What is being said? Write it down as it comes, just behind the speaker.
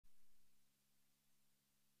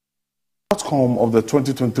Outcome of the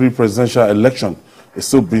 2023 presidential election is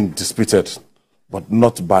still being disputed, but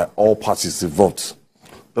not by all parties involved.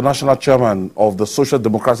 The national chairman of the Social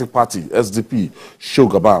Democratic Party, SDP,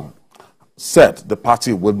 Gabam, said the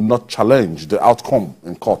party will not challenge the outcome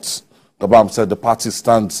in courts. Gabam said the party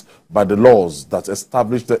stands by the laws that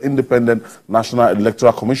establish the Independent National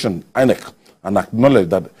Electoral Commission, INEC, and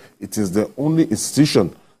acknowledged that it is the only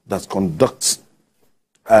institution that conducts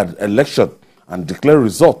an election and declare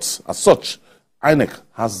results. As such, INEC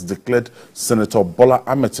has declared Senator Bola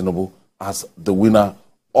Ahmed Tinubu as the winner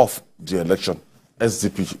of the election.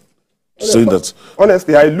 SDP saying that.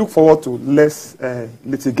 Honestly, I look forward to less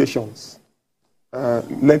litigations.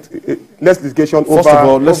 Less litigation. First of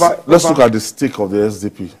all, let's look at the stake of the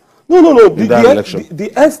SDP. No.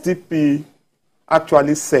 The SDP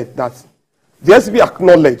actually said that the SDP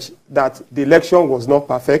acknowledged that the election was not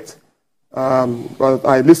perfect. But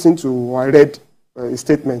I listened to, I read a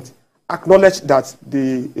statement, acknowledged that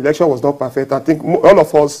the election was not perfect. I think all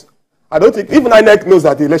of us, I don't think, even INEC knows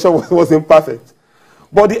that the election wasn't perfect.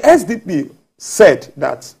 But the SDP said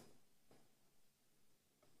that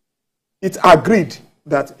it agreed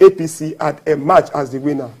that APC had emerged as the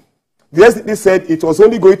winner. The SDP said it was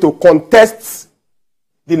only going to contest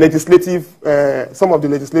the legislative, some of the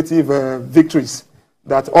legislative victories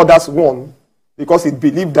that others won, because it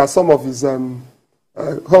believed that some of his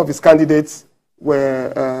candidates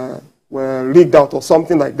were rigged out or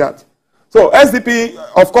something like that. So SDP,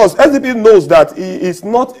 of course, SDP knows that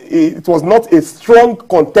it was not a strong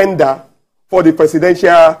contender for the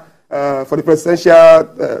presidential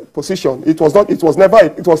position. It was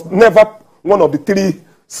never one of the three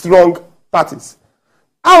strong parties.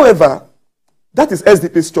 However, that is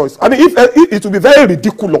SDP's choice. I mean, if it would be very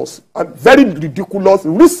ridiculous and very ridiculous,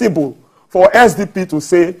 risible for SDP to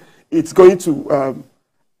say it's going to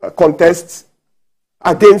contest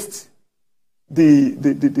against the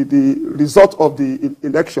result of the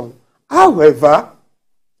election. However,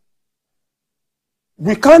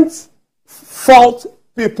 we can't fault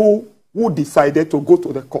people who decided to go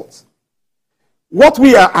to the courts. What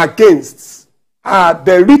we are against are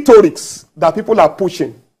the rhetorics that people are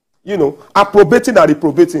pushing, approbating and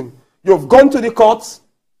reprobating. You've gone to the courts.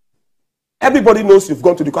 Everybody knows you've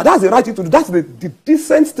gone to the court. That's the right thing to do. That's the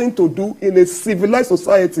decent thing to do in a civilized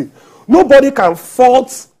society. Nobody can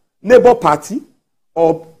fault Labour Party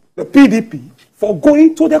or the PDP for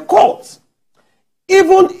going to the court.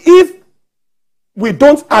 Even if we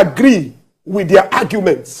don't agree with their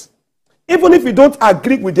arguments, even if we don't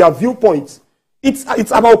agree with their viewpoints,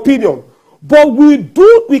 it's our opinion. But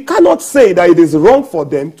we cannot say that it is wrong for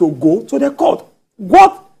them to go to the court.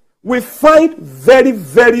 What we find very,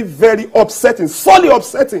 very, very upsetting, sorely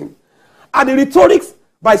upsetting, are the rhetorics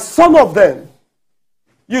by some of them,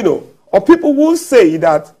 or people who say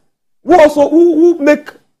that, who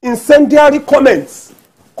make incendiary comments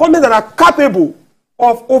that are capable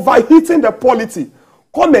of overheating the polity,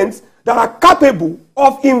 comments that are capable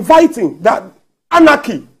of inviting that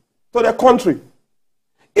anarchy to the country.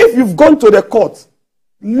 If you've gone to the court,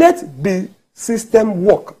 let the system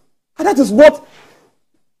work. And that is what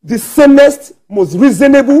the sanest, most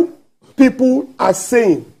reasonable people are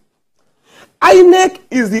saying. INEC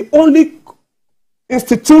is the only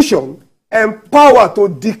institution empowered to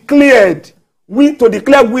declare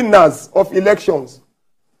winners of elections.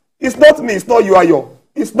 It's not me, it's not Ayo,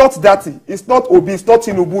 it's not Dati, it's not Obi, it's not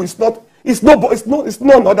Tinubu, it's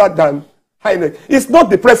none other than INEC. It's not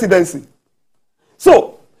the presidency.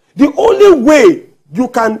 So, the only way you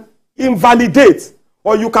can invalidate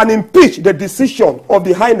or you can impeach the decision of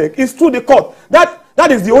the INEC is through the court. That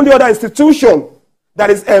is the only other institution that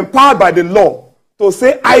is empowered by the law to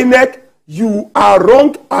say, INEC, you are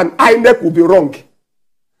wrong and INEC will be wrong.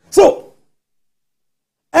 So,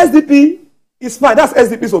 SDP is fine. That's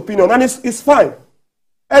SDP's opinion, and it's fine.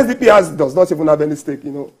 SDP does not even have any stake.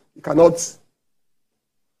 It cannot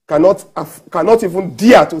even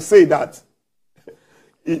dare to say that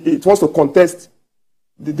it wants to contest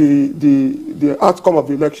the outcome of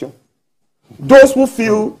the election. Those who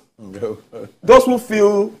feel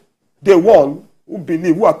they won,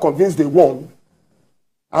 who are convinced they won,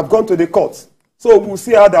 have gone to the courts. So we'll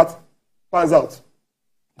see how that pans out.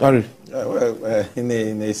 Sorry.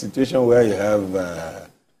 In a situation where you have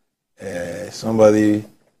somebody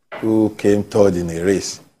who came third in a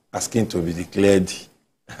race asking to be declared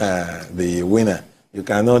the winner, you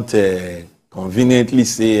cannot conveniently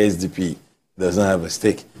say SDP does not have a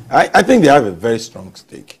stake. I think they have a very strong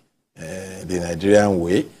stake, the Nigerian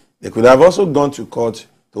way. They could have also gone to court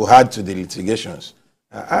to add to the litigations.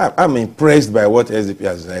 I'm impressed by what SDP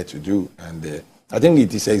has decided to do, and I think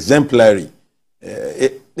it is exemplary.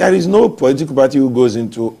 There is no political party who goes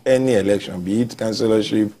into any election, be it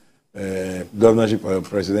councillorship, governorship, or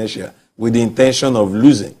presidential, with the intention of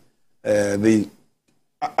losing. The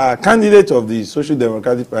candidate of the Social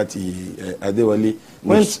Democratic Party, Adewale,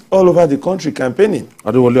 went all over the country campaigning.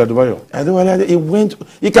 Adewale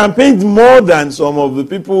Adebayo. He campaigned more than some of the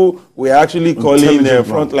people we are actually calling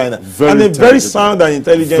frontliner. And a very sound and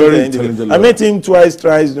intelligent individual. I met him thrice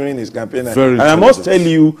during his campaign. And I must tell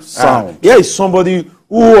you, here is somebody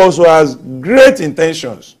who also has great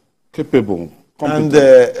intentions. Capable. And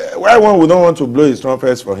why one would not want to blow his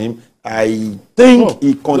trumpets for him, I think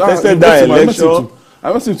he contested that election.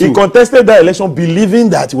 He contested that election believing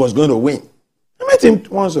that he was going to win. I met him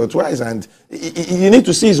once or twice, and you need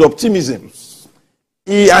to see his optimism.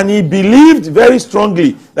 And he believed very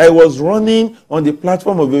strongly that he was running on the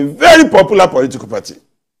platform of a very popular political party.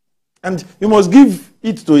 And you must give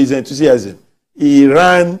it to his enthusiasm. He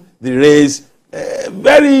ran the race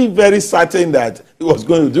very, very certain that he was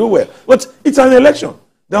going to do well. But it's an election.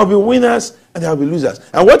 There will be winners and there will be losers.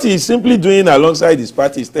 And what he is simply doing alongside his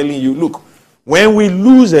party is telling you, look, when we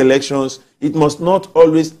lose elections, it must not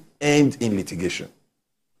always end in litigation.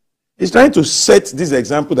 He's trying to set this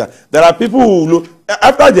example that there are people who look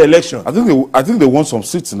after the election. I think they want some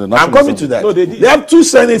seats in the national. I'm coming to that. No, they have 2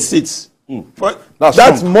 Senate seats.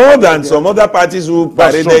 That's more than some other parties who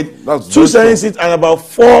paraded 2 Senate seats and about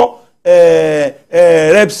 4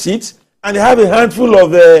 rep seats, and they have a handful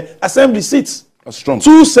of assembly seats. That's strong.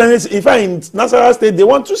 2 Senate. In fact, in Nasarawa State, they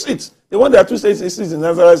want 2 seats. They want their 2 seats in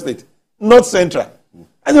Nasarawa State, not central.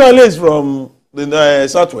 And they are from the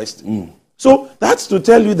southwest. So that's to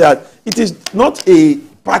tell you that it is not a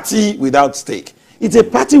party without stake. It's a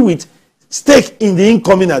party with stake in the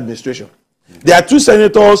incoming administration. Their 2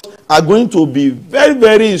 senators are going to be very,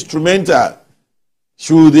 very instrumental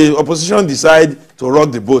should the opposition decide to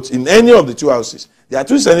rock the boat in any of the 2 houses. Their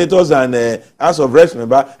 2 senators and House of Reps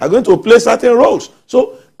member are going to play certain roles.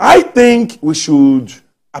 So I think we should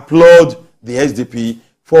applaud the SDP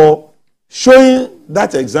for showing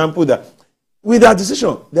that example that with their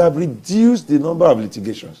decision, they have reduced the number of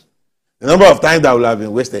litigations, the number of time that will have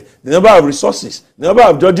been wasted, the number of resources, the number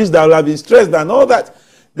of judges that will have been stressed, and all that.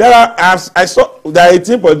 There are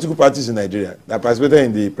 18 political parties in Nigeria that participated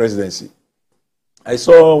in the presidency. I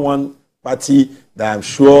saw one party that I'm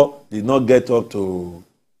sure did not get up to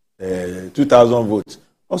 2,000 votes,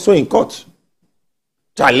 also in court,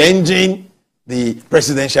 challenging the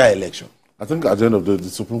presidential election. I think at the end of the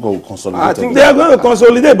Supreme Court will consolidate. I think they are going to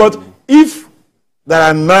consolidate, but if there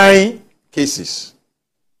are 9 cases,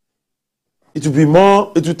 it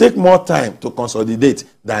will take more time to consolidate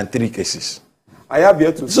than 3 cases. I have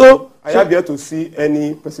yet to see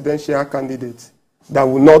any presidential candidate that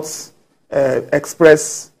will not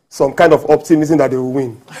express some kind of optimism that they will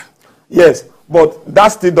win. Yes, but that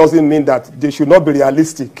still doesn't mean that they should not be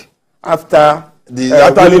realistic after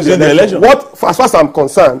losing the election. As far as I'm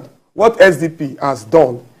concerned, what SDP has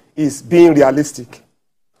done is being realistic.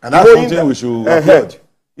 And that's something we should applaud.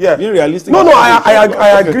 Yeah. Being realistic. No,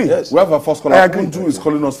 I agree. Yes. We have a first caller. Unju is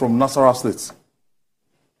calling us from Nasarawa State.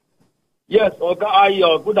 Yes,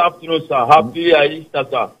 Oga, good afternoon, sir. Happy Easter,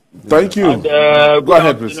 sir. Thank you. And, go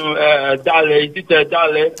ahead, please. Dale, good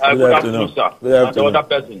afternoon, sir. And the other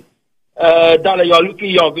person. Dale, you are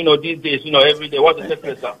looking young, these days, every day. What's the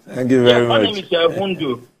secret, sir? Thank you very much. My name is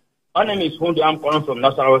Hundu. My name is Hundu. I'm calling from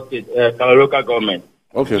Nasarawa State, local government.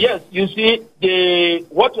 Okay. Yes, you see,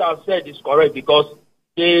 what you have said is correct because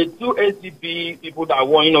the 2 SDP people that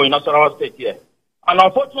won, in Nasarawa State here, and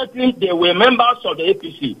unfortunately, they were members of the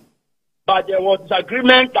APC, but there was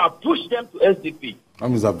disagreement that pushed them to SDP. That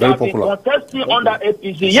means they're very popular. Been contesting under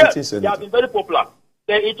APC. Yes, they have been very popular.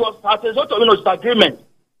 It was as a result of disagreement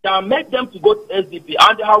that made them to go to SDP,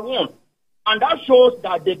 and they have won. And that shows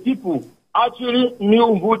that the people actually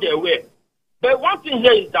knew who they were. But one thing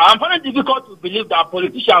here is that I'm finding it difficult to believe that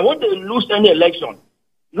politicians, when they lose any election,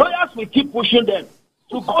 lawyers will keep pushing them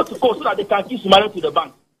to go to court so that they can keep smiling to the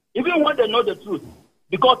bank, even when they know the truth.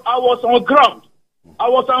 Because I was on ground,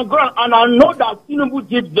 and I know that Tinubu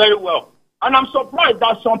did very well. And I'm surprised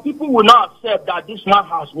that some people will not accept that this man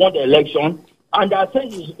has won the election, and they are saying,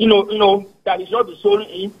 that he should not be sworn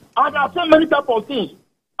in, and they are saying many type of things.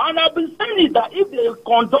 And I've been saying is that if they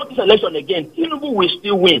conduct this election again, Tinubu will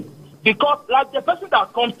still win. Because, like the person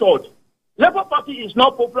that comes third, Labour Party is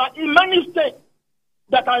not popular in many states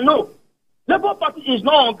that I know. Labour Party is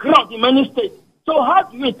not on ground in many states. So how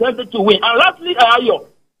do you intend to win? And lastly, Ayo,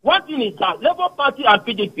 one thing is that Labour Party and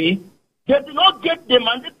PDP, they did not get the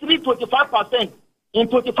mandatory 25% in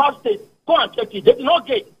 25 states. Go and check it. They did not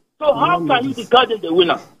get. So how can you declare them the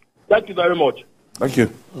winner? Thank you very much. Thank you.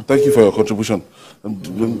 Thank you for your contribution.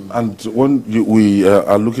 And when we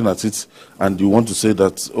are looking at it, and you want to say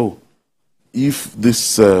that, oh, if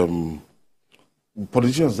this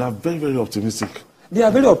politicians are very, very optimistic. They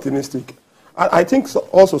are very optimistic. I think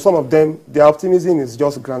also some of them, their optimism is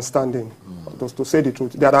just grandstanding, to say the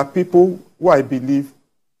truth. There are people who I believe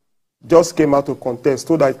just came out to contest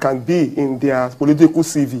so that it can be in their political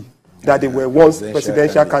CV that they were once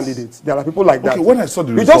presidential candidates. There are people like that. When I saw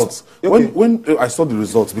the results, when I saw the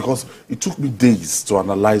results, because it took me days to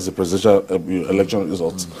analyze the presidential election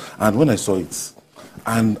results, and when I saw it,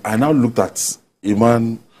 and I now looked at a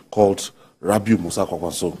man called Rabiu Musa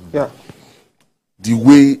Kwankwaso. Yeah. The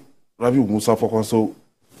way Rabiu Musa Kwankwaso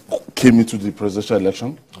came into the presidential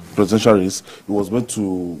race, he was meant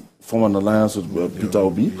to form an alliance with Peter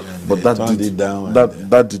Obi, but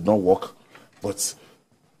that did not work. But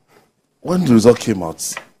when the result came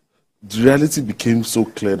out, the reality became so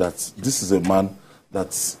clear that this is a man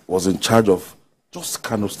that was in charge of just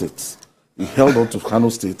Kano State. He held on to Kano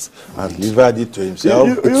State and delivered it to himself.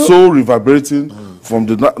 It's so reverberating from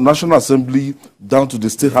the National Assembly down to the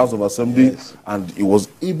State House of Assembly, and he was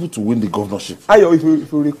able to win the governorship. Ayo, if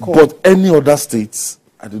you recall. But any other states,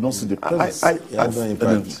 I did not see the presence.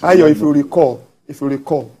 Ayo, if you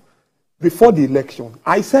recall, before the election,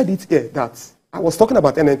 I said it here that I was talking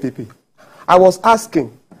about NNPP. I was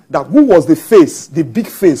asking that who was the big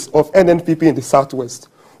face of NNPP in the Southwest?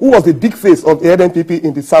 Who was the big face of the NNPP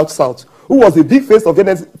in the South-South? Who was the big face of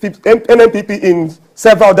NNPP in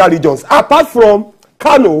several other regions? Apart from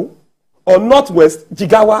Kano or Northwest,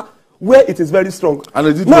 Jigawa, where it is very strong. And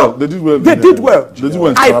they did well. They did well. They did well. They did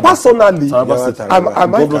well. I personally,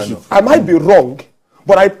 I might be wrong,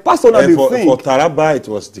 but I personally think... For Taraba, it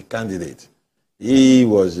was the candidate. He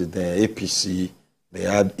was in the APC. They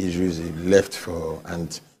had issues he left for, and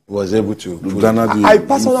he was able to... I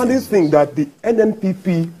personally think that the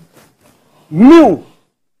NNPP knew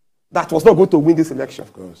that was not going to win this election.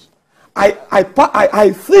 Of course. I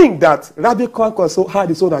think that Rabiu Kwankwaso had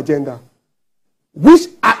his own agenda, which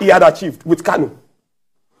he had achieved with Kano.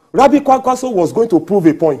 Rabiu Kwankwaso was going to prove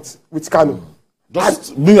a point with Kano. I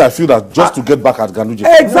feel that just to get back at Ganduje.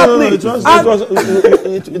 Exactly.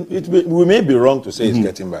 We may be wrong to say he's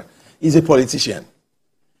getting back. He's a politician.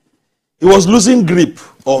 He was losing grip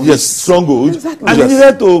of his stronghold, and he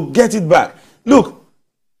needed to get it back. Look,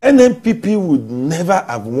 NNPP would never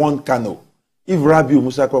have won Kano if Rabiu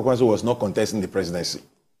Musa Kwankwaso was not contesting the presidency.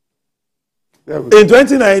 In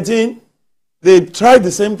 2019, they tried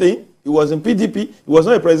the same thing. He was in PDP. He was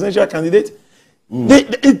not a presidential candidate.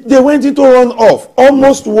 They went into run-off,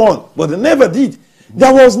 almost won, but they never did.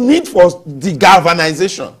 There was need for the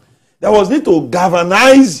galvanization. There was need to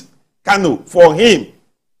galvanize Kano for him.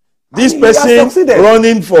 This person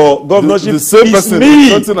running for governorship is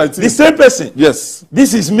me. The same person. Yes.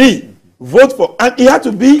 This is me. Vote for. And he had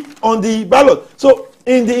to be on the ballot. So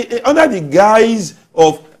under the guise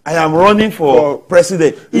of I am running for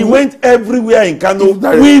president, he went everywhere in Kano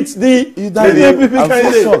with the NPP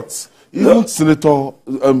candidate. Even Senator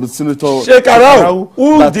Shekarau,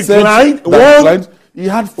 who declined, he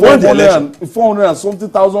had 400 and something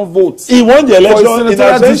thousand votes. He won the election in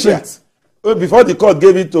absentia. Before the court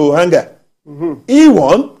gave it to Hanga. He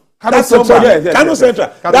won. Kano Central.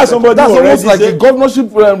 That's somebody who already like a governorship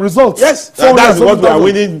result. Yes, that's what we are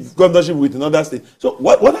winning governorship with in other states. So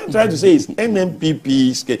what I'm trying to say is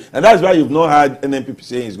NNPP, and that's why you've not heard NNPP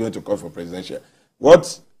saying he's going to call for presidential.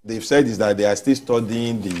 What they've said is that they are still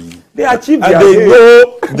studying They achieved and they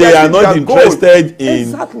know they are not interested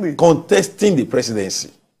in contesting the presidency.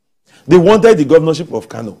 They wanted the governorship of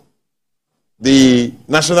Kano. The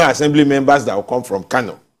National Assembly members that will come from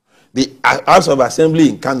Kano, the House of Assembly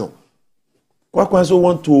in Kano. Kwankwaso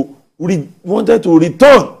wanted to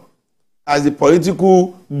return as the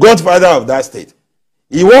political godfather of that state.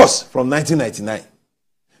 He was from 1999.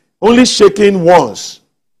 Only shaken once,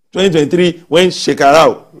 2023, when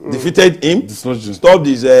Shekarau defeated him, stopped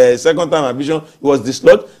his second-term ambition. He was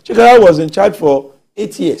dislodged. Shekarau was in charge for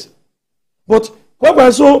 8 years. But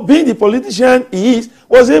Kwankwaso, being the politician he is,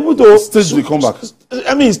 was able to stage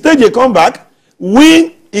a comeback,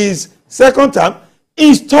 win his second term,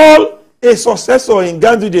 install a successor in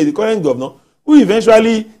Ganduje, the current governor, who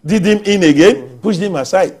eventually did him in again, pushed him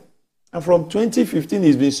aside. And from 2015,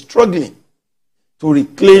 he's been struggling to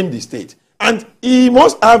reclaim the state. And he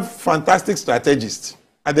must have fantastic strategists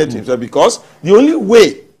added to himself, because the only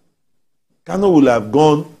way Kano will have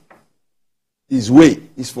gone his way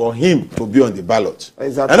is for him to be on the ballot.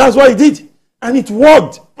 Exactly. And that's what he did. And it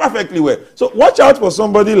worked perfectly well. So watch out for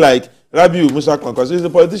somebody like Rabiu Musa Kwankwaso. He's a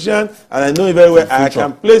politician, and I know him very well. I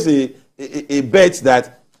can place a bet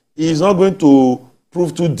that he is not going to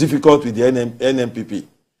prove too difficult with the NNPP.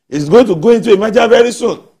 It's going to go into a merger very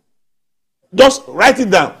soon. Just write it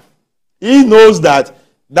down. He knows that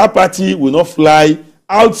that party will not fly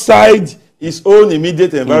outside his own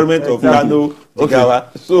immediate environment of Kano,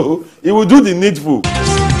 Jigawa. So he will do the needful.